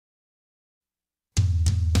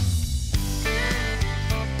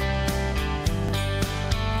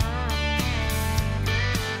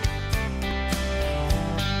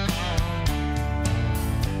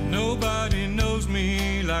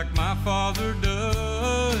like my father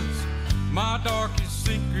does, my darkest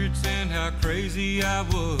secrets and how crazy I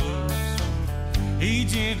was. He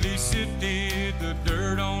gently sifted the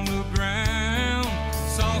dirt on the ground,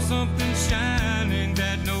 saw something shining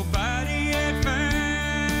that nobody had found.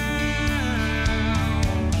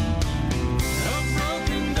 A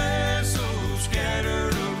broken vessel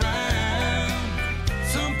scattered around,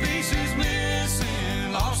 some pieces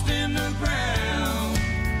missing, lost in the ground.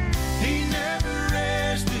 He never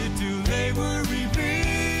rested till they were revealed.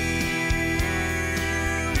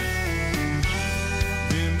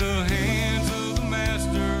 In the hands of the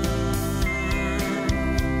master,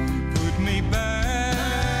 put me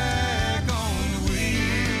back on the wheel.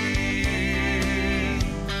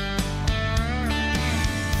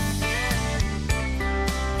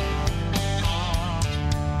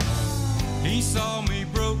 He saw me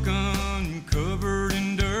broken, covered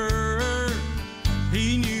in dirt.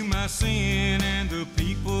 He knew my sin and the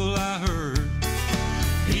people I hurt.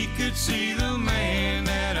 He could see the man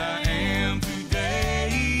that I am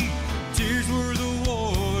today. Tears were the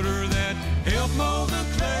water that helped mold the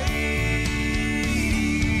clay.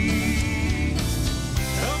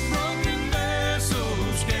 A broken vessel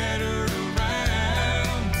scattered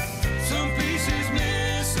around, some pieces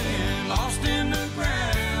missing, lost in the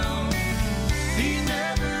ground. He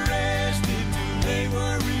never rested till they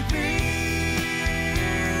were revealed.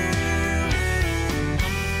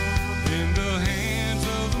 In the hands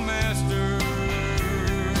of the master,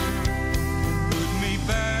 put me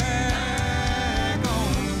back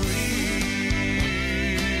on the wheel.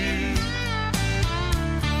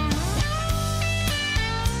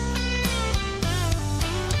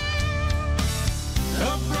 A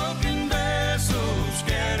broken vessel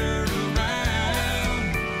scattered around,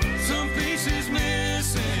 some pieces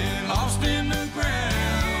missing, lost in the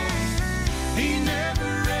ground. He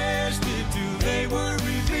never rested till they were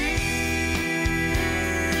revealed.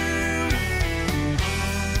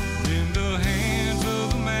 In the hands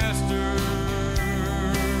of the master,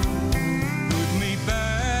 put me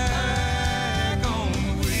back on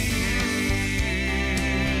the wheel.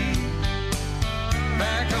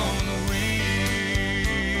 Back on the wheel.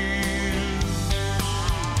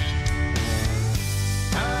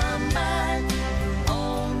 I'm back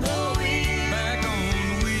on the wheel. Back on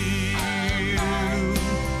the wheel.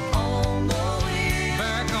 On the wheel.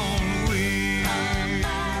 Back on the wheel.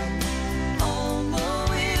 On the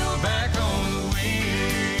wheel. Back on the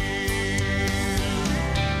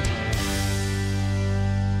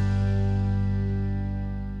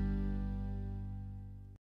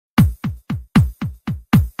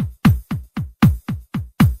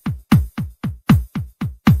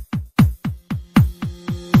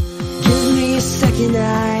Give me a second,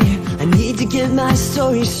 I need to get my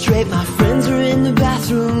story straight. My friends are in the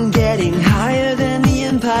bathroom, getting higher than the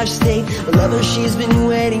Empire State. The lover, she's been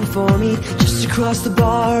waiting for me just across the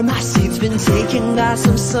bar. My seat's been taken by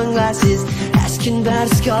some sunglasses, asking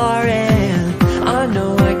about a scar. And I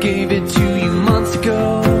know I gave it to you months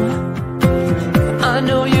ago. I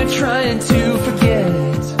know you're trying to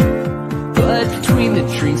forget, but between the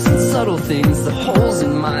drinks and subtle things, the holes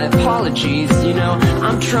in my apologies, you know,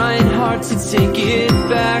 I'm trying hard to take it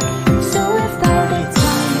back. So if by the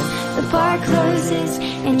time the bar closes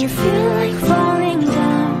and you feel like falling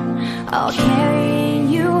down, I'll carry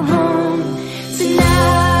you home tonight.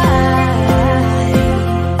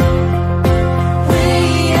 We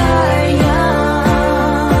are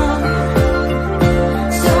young,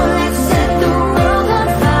 so let's set the world on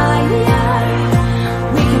fire.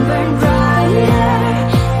 We can burn brighter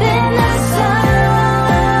than the sun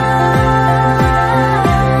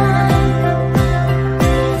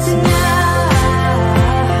tonight.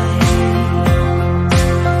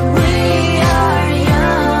 We are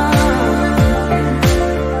young,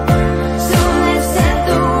 so let's set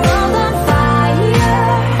the world on fire.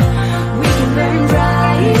 We can burn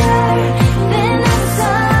brighter than the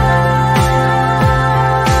sun.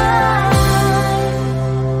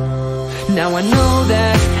 Now I know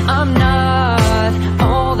that I'm not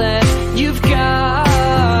all that you've got.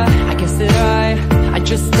 I guess that I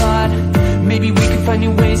just thought maybe we could find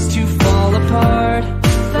new ways to fall apart.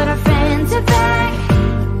 But our friends are back,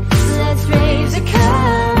 so let's raise a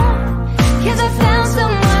cup, 'cause I found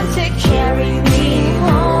someone to carry me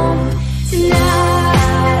home tonight.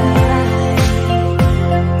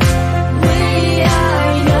 We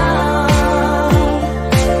are young,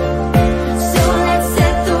 so let's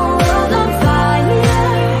set the world on fire.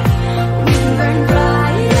 We can burn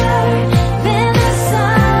brighter than the sun.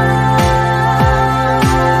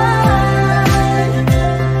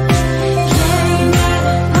 Carry me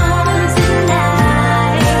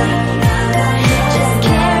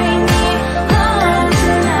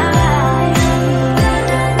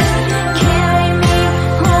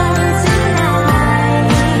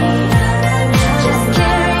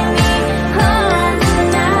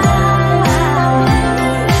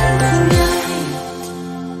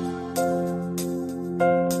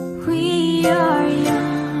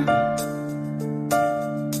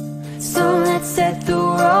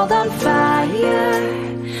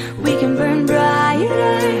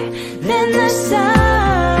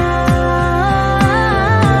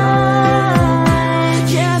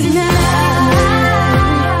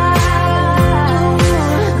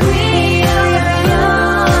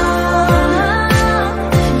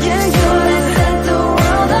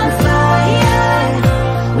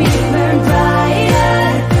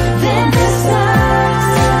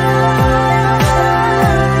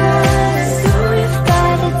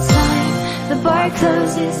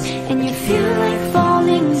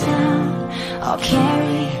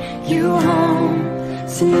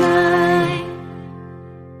tonight.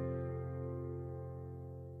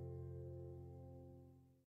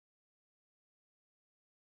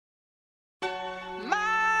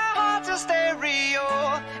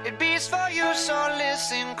 Stereo, it beats for you, so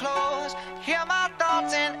listen close. Hear my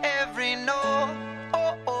thoughts in every note.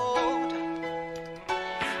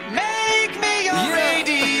 Make me your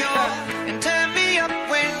radio and turn me up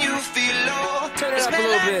when you feel low. This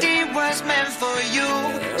melody was meant for you,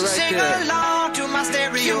 so sing along to my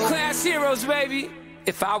stereo. Class heroes, baby.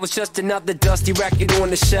 If I was just another dusty record on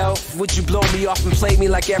the shelf, would you blow me off and play me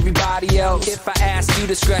like everybody else? If I asked you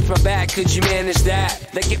to scratch my back, could you manage that?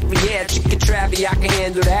 Like if we had chicken trappy, I can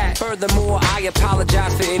handle that. Furthermore, I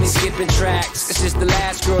apologize for any skipping tracks. This is the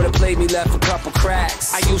last girl that played me, left a couple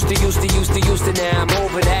cracks. I used to, now I'm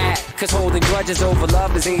over that. Cause holding grudges over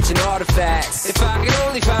love is ancient artifacts. If I could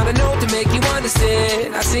only find a note to make you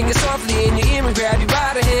understand, I sing it softly in your ear and grab you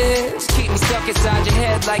by the hands. Keep me stuck inside your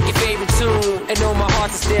head like your favorite tune, and know my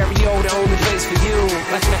heart's a stereo, the only place for you.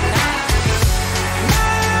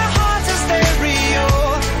 My heart's a stereo,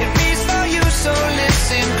 it beats for you, so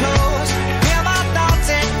listen close. Hear my thoughts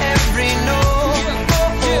in every note.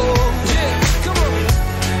 Come on.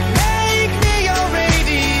 Make me your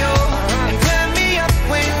radio and turn me up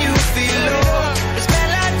when you feel low. This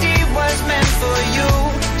melody was meant for you,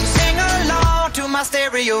 so sing along to my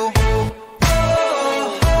stereo.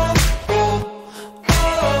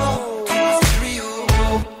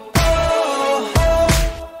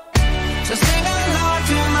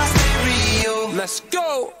 Let's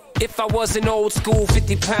go! If I was an old school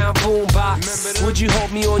 50-pound boombox, would you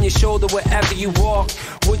hold me on your shoulder wherever you walk?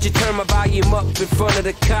 Would you turn my volume up in front of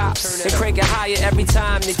the cops and crank it higher every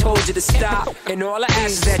time they told you to stop? And all I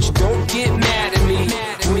ask is that you don't get mad at me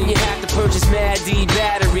when you have to purchase Mad D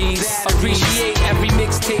batteries. Appreciate every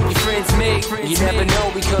mixtape your friends make. You never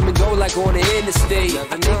know, we come and go like on the interstate.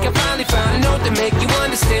 I think I finally found a note to make you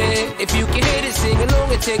understand. If you can hit it, sing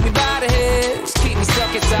along and take me by the hands. Keep me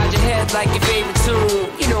stuck inside your head like your favorite tune.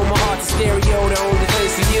 You know my heart's a stereo, the only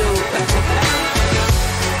place for you.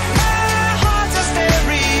 My heart's a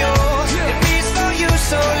stereo, it beats for you,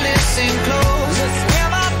 so listen close. Hear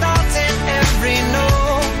my thoughts in every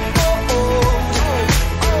note.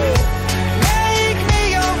 Make me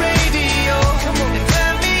your radio and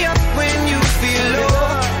turn me up when you feel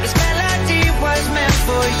low. This melody was meant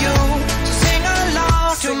for you, so sing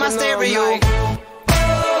along to my stereo.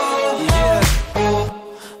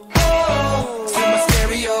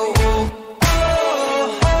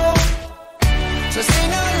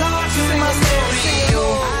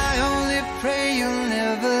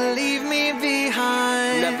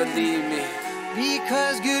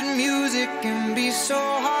 Because good music can be so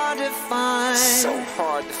hard to find. So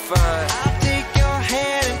hard to find. I'll take your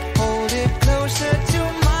hand and hold it closer to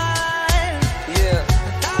mine. Yeah.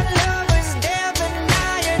 Thought love was there, but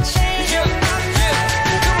now you're changing my mind.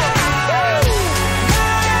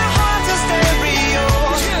 My heart's a stereo,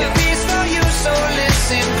 it beats for you, so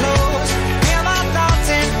listen close. Hear my thoughts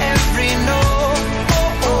in every note.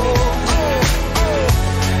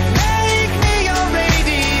 Make me your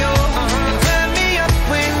radio and turn me up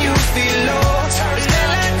when you feel low. This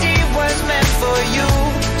melody was meant for you,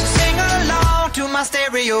 so sing along.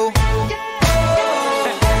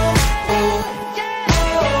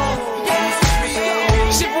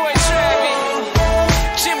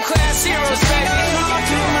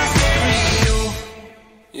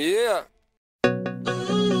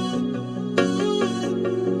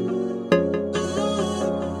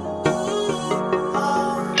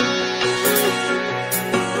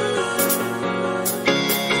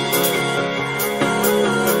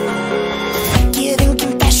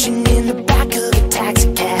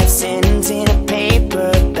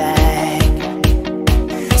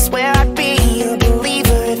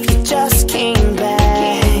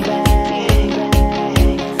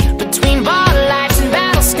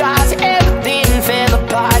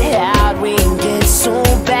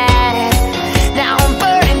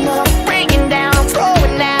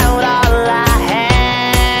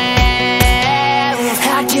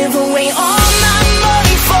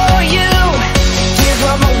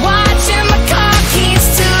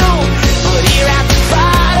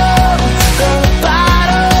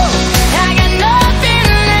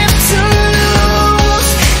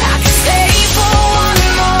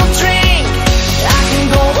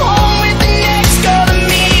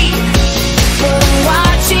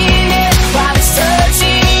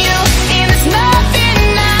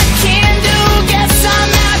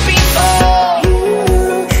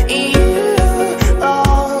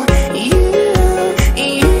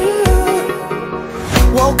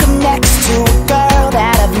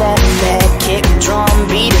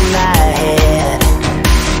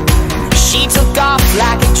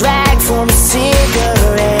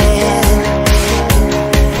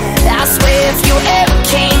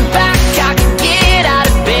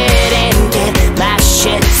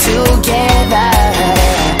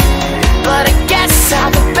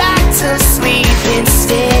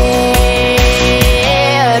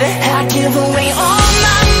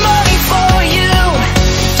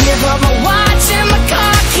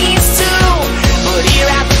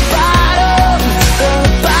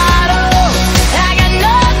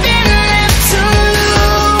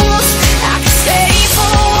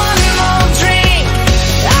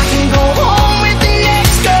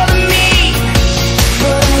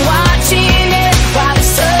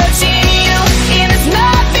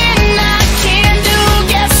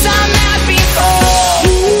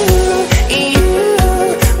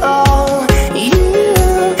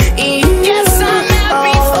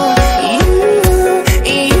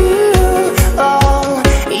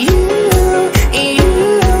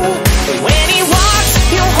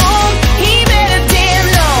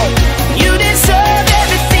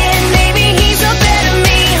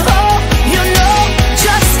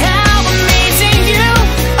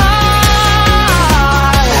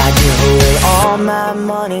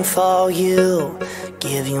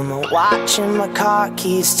 give you my watch and my car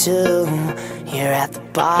keys too. You're at the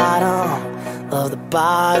bottom of the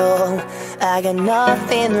bottle. I got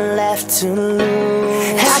nothing left to lose.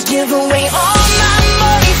 I give away all my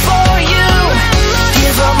money for you.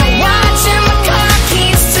 Give up my watch and my car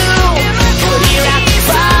keys too. But you're at the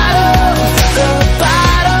bottom of the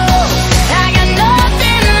bottle. I got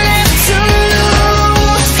nothing left to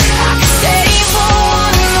lose. I can stay for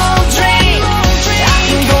one more drink. I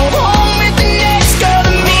can go home with the next girl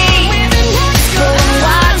to meet. But I'm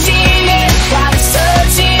watching it while I'm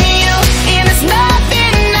searching you, and there's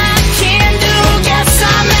nothing I can do. Guess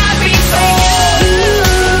I'm happy for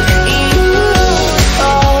you.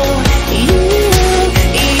 Oh, you.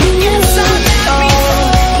 Guess I'm happy for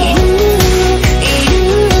you.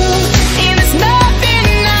 And there's nothing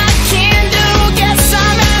I can do. Guess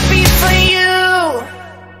I'm happy for you.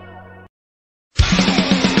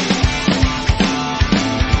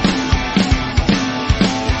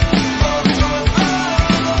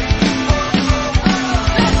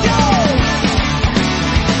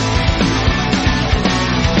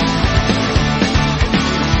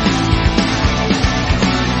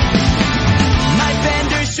 My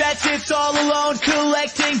fender stretch, it's all alone,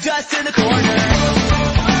 collecting dust in the corner.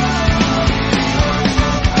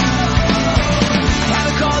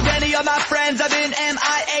 Haven't called any of my friends, I've been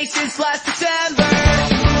MIA since last December.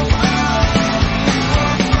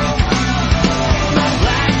 My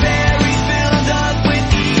BlackBerry's filled up with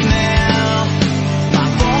email. My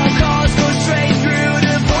phone calls go straight through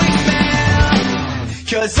to voicemail.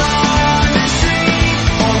 'Cause on the street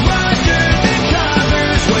or under the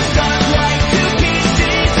covers was done like 2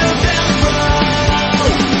 pieces of Velcro.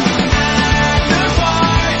 At the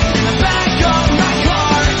bar, in the back of my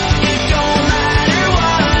car, it don't matter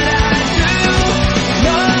what I do.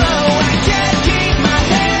 No, I can't keep my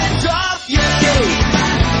hands off you.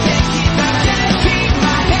 I can't keep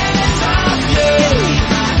my hands off you.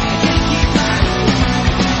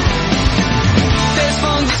 There's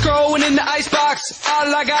fungus growing in the icebox. All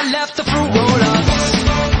I got left the fruit roll-ups.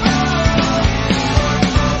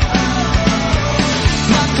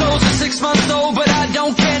 My clothes are 6 months old, but I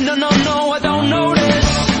don't care. No, no, no, I don't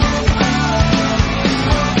notice.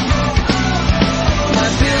 My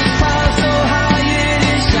bills pile so high it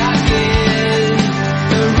is shocking.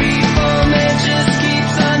 The reefer man just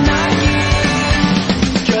keeps on knocking.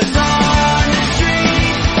 'Cause on the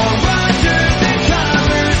street or under the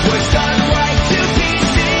covers was done like 2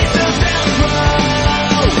 pieces of Velcro.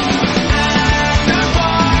 At the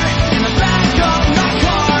bar, in the back of my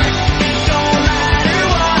car, it don't matter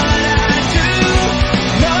what I do.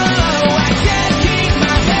 No, I can't keep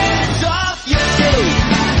my hands off you.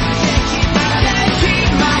 I can't keep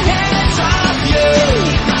my hands off you.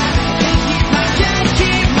 I can't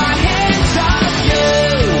keep my hands off you.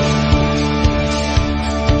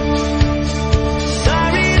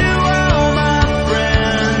 Sorry to all my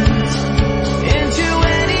friends and to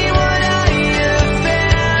anyone I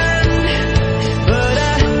offend, but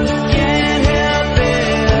I can't help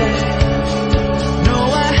it. No,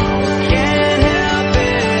 I can't help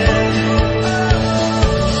it.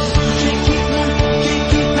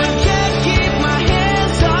 Can't keep my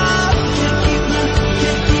hands off.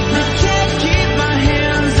 Can't keep my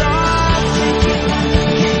hands off.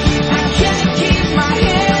 I can't keep my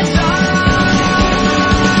hands off.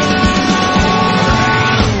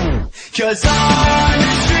 'Cause on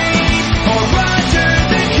the street or under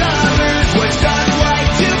the covers was done like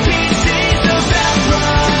 2 pieces of Velcro.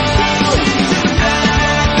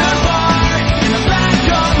 At the bar, in the back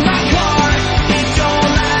of my car, it don't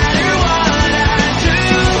matter what I do.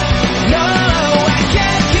 No, I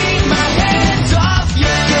can't keep my hands off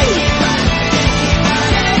you. I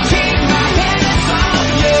can't keep my hands off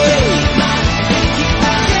you. I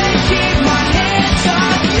can't keep my hands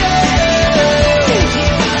off you.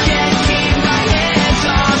 Can't keep my hands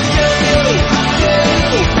off you.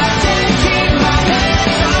 I can't keep my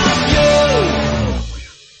hands off you.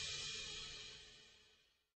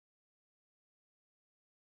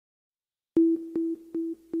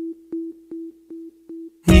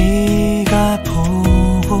 네가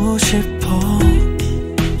보고 싶어.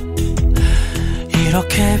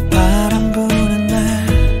 이렇게 바람 부는 날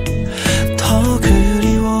더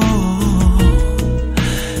그리워.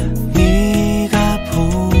 네가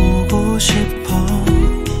보고 싶어.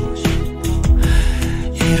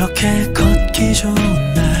 이렇게 걷기 좋은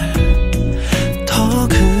날 더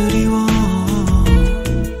그리워.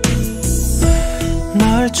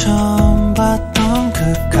 널 처음 봤던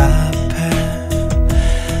그 카페,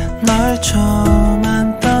 널 처음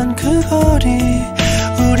앉던 그 거리,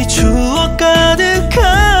 우리 추억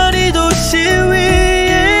가득한 이 도시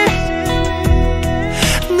위에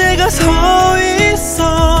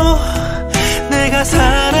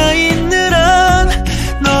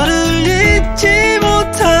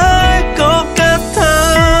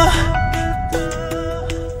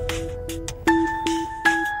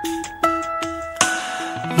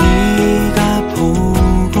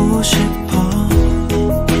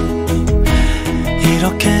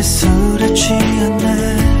술에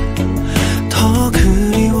취했네 더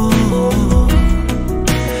그리워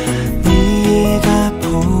네가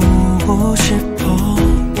보고 싶어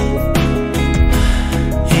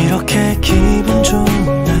이렇게 기분 좋은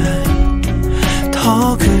날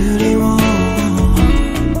더 그리워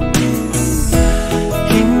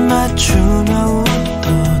입 맞추며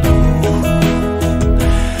웃던 오후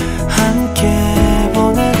함께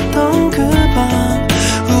보냈던 그 밤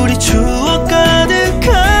우리 추억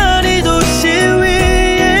가득한 이 도시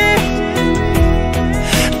위에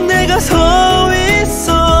내가 서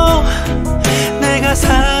있어 내가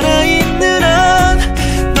살아있는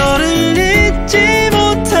한 너를 잊지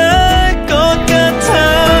못할 것 같아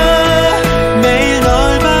매일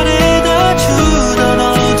널 바래다 주던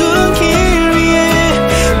어두운 길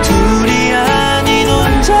위에 둘이 아닌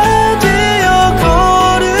혼자 되어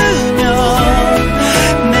걸으며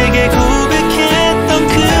내게 고백했던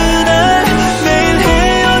그날 매일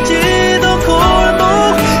헤어지던 골목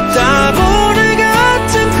따보를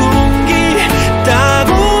같은 공기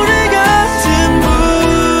따보를 같은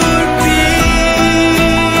불빛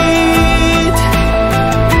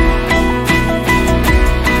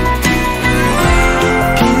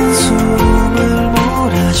긴 숨을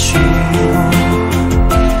몰아쉬고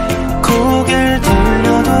고개를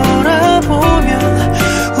돌려 돌아보면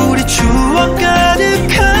우리 추억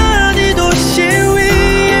가득한 이 도시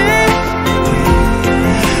위에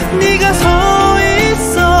네가 서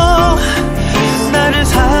있어 나를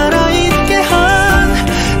살아있게 한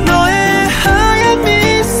너의 하얀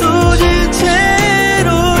미소 진 채로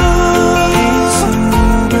긴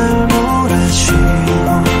숨을 몰아쉬고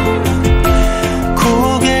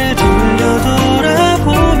고개를 돌려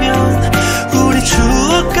돌아보면 우리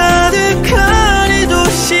추억 가득한 이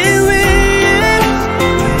도시 위에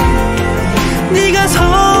네가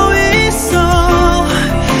서 있어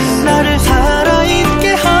나를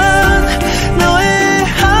살아있게 한 너의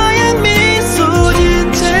하얀 미소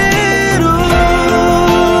진 채로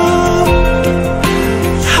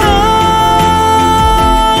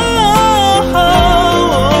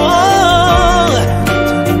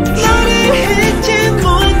너를 잊지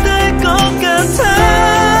못할 것 같아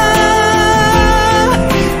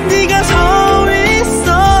네가 서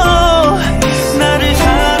있어 나를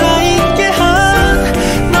살아있게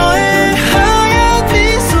한 너의 하얀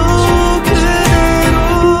미소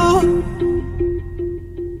그대로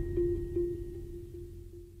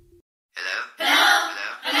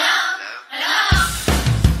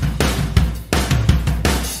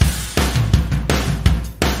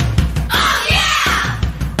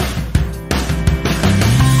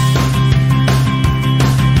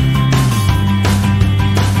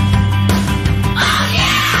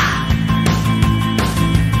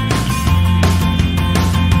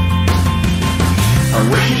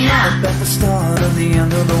Waking up at the start of the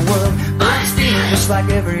end of the world, but it's feeling just like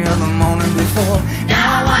every other morning before.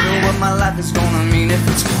 Now I wonder what my life is gonna mean if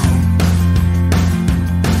it's gone.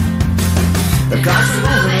 The cars are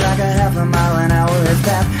moving like a half a mile an hour at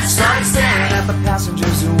that. Started staring at the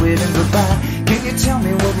passengers and waving goodbye. Can you tell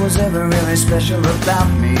me what was ever really special about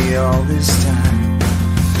me all this time?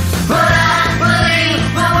 But I believe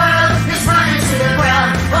my world is running to the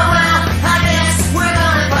ground. Oh well, I guess we're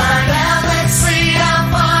gonna find out. Let's see how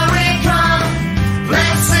far we've come.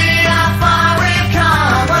 Let's see how far we've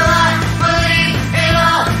come. Well, I believe it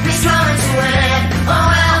all is coming to an end. Oh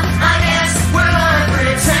well, I guess we're gonna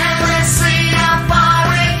pretend. Let's see how far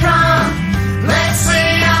we've come. Let's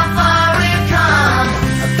see how far we've come.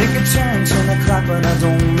 I think I turned 10 o'clock, but I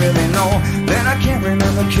don't really know. Then I can't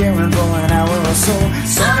remember caring for an hour or so.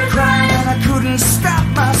 Started crying and I couldn't stop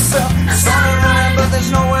myself. I started running, but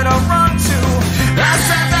there's nowhere to run to. I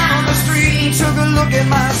sat down on the street and took a look at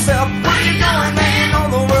myself. Where you going, man? All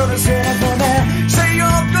the world is headed for there. Say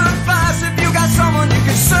your goodbyes if you got someone you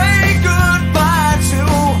can say goodbye to.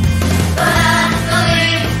 But I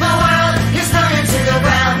believe the world is burning to the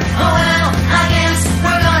ground. Oh well, I guess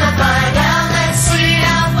we're gonna find out. Let's see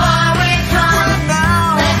how far we've come.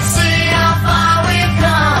 Let's see how far we've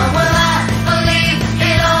come. Well, I believe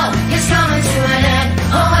it all is coming to an end.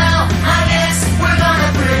 Oh well, I guess we're gonna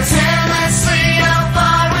pretend. Let's see how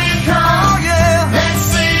far we've come. Let's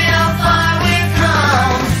see how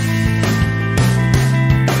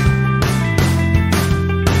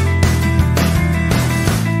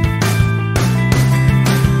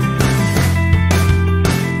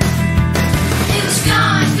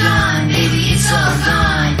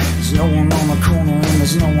on the corner and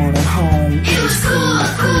there's no one at home. It was cool,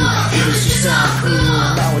 cool, it was just so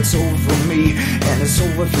cool. Now it's over for me and it's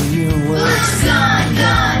over for you. It's gone,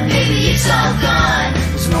 gone, baby, it's all gone.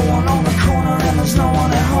 There's no one on the corner and there's no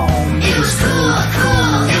one at home. It was cool,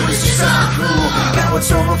 cool, it was just all cool. Now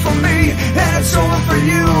it's over for me and it's over for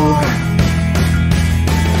you.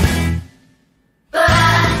 But I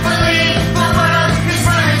believe my world is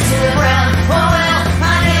running to the ground. Oh well, I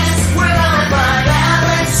guess we're gonna find out.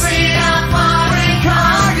 Let's see how far we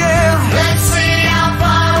come. Let's see how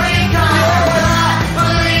far we come. But I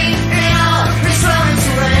believe it all is running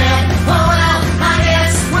to an end. Oh well, I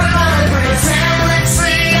guess we're gonna pretend. Let's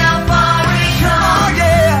see how far we come.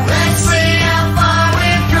 Let's see how far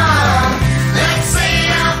we come. Let's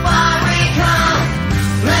see how far we come.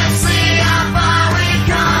 Let's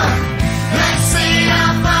see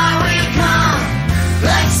how far we come.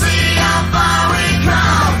 Let's see how far we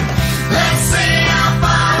come. Let's see how far we come. Let's see how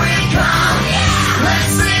far we come.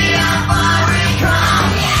 Let's see how far we come.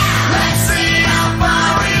 Let's see how far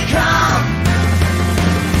we come.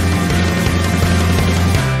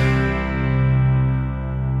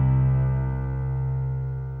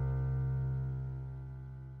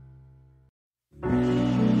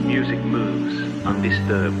 Music moves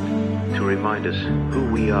undisturbed to remind us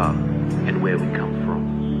who we are and where we come from.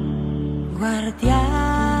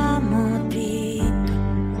 Guardiamo dritto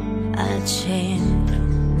al centro,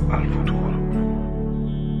 Al futuro.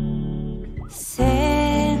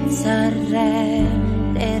 senza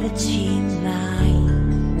arrenderci mai.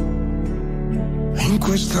 In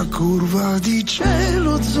questa curva di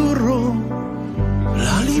cielo azzurro,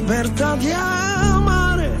 la libertà di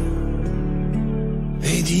amare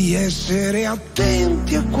e di essere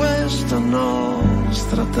attenti a questa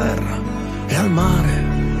nostra terra e al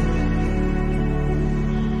mare.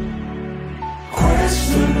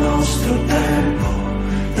 Questo è il nostro tempo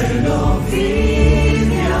e lo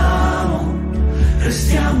viviamo,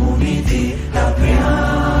 restiamo uniti,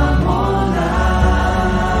 apriamo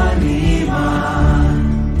l'anima.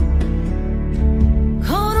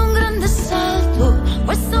 Con un grande salto,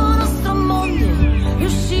 questo nostro mondo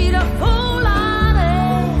riuscirà a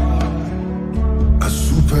volare. A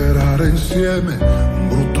superare insieme un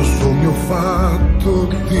brutto sogno fatto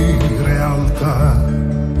di realtà.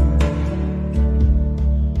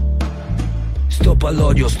 Stop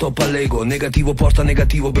all'odio, stop all'ego, negativo porta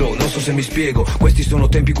negativo bro, non so se mi spiego. Questi sono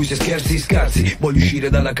tempi in cui si scherzi scarsi. Voglio uscire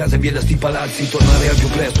dalla casa e via da sti palazzi, tornare al più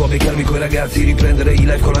presto a beccarmi coi ragazzi, riprendere i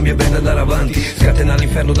live con la mia band e andare avanti, scatenare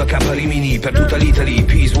l'inferno da K a Rimini, per tutta l'Italy,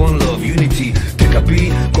 peace, one love, unity,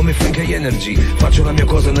 TKP come Frank e Energy. Faccio la mia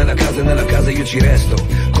cosa nella casa e nella casa io ci resto,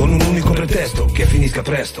 con un unico pretesto, che finisca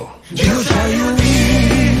presto. Dio ci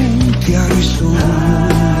aiuti a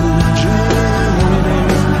risorgere,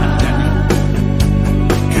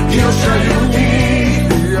 Dio ci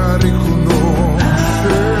aiuti a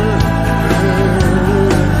riconoscere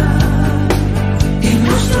il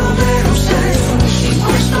nostro vero senso in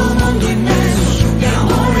questo mondo immenso di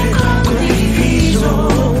amore condiviso.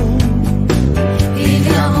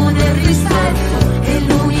 Viviamo nel rispetto e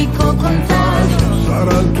l'unico contagio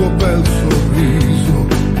Sarà il tuo bel sorriso.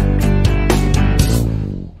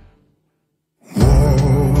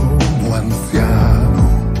 Uomo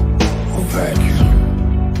anziano o vecchio,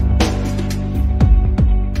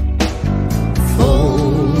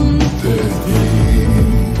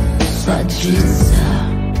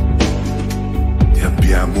 ti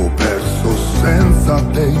abbiamo perso senza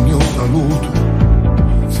degno saluto,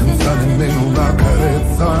 senza nemmeno una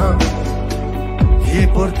carezza. Ti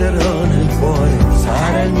porterò nel cuore,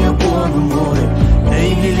 sarà il mio buon umore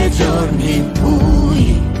nei 1000 giorni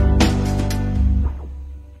bui.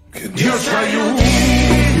 Che Dio ci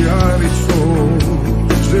aiuti a risorgere.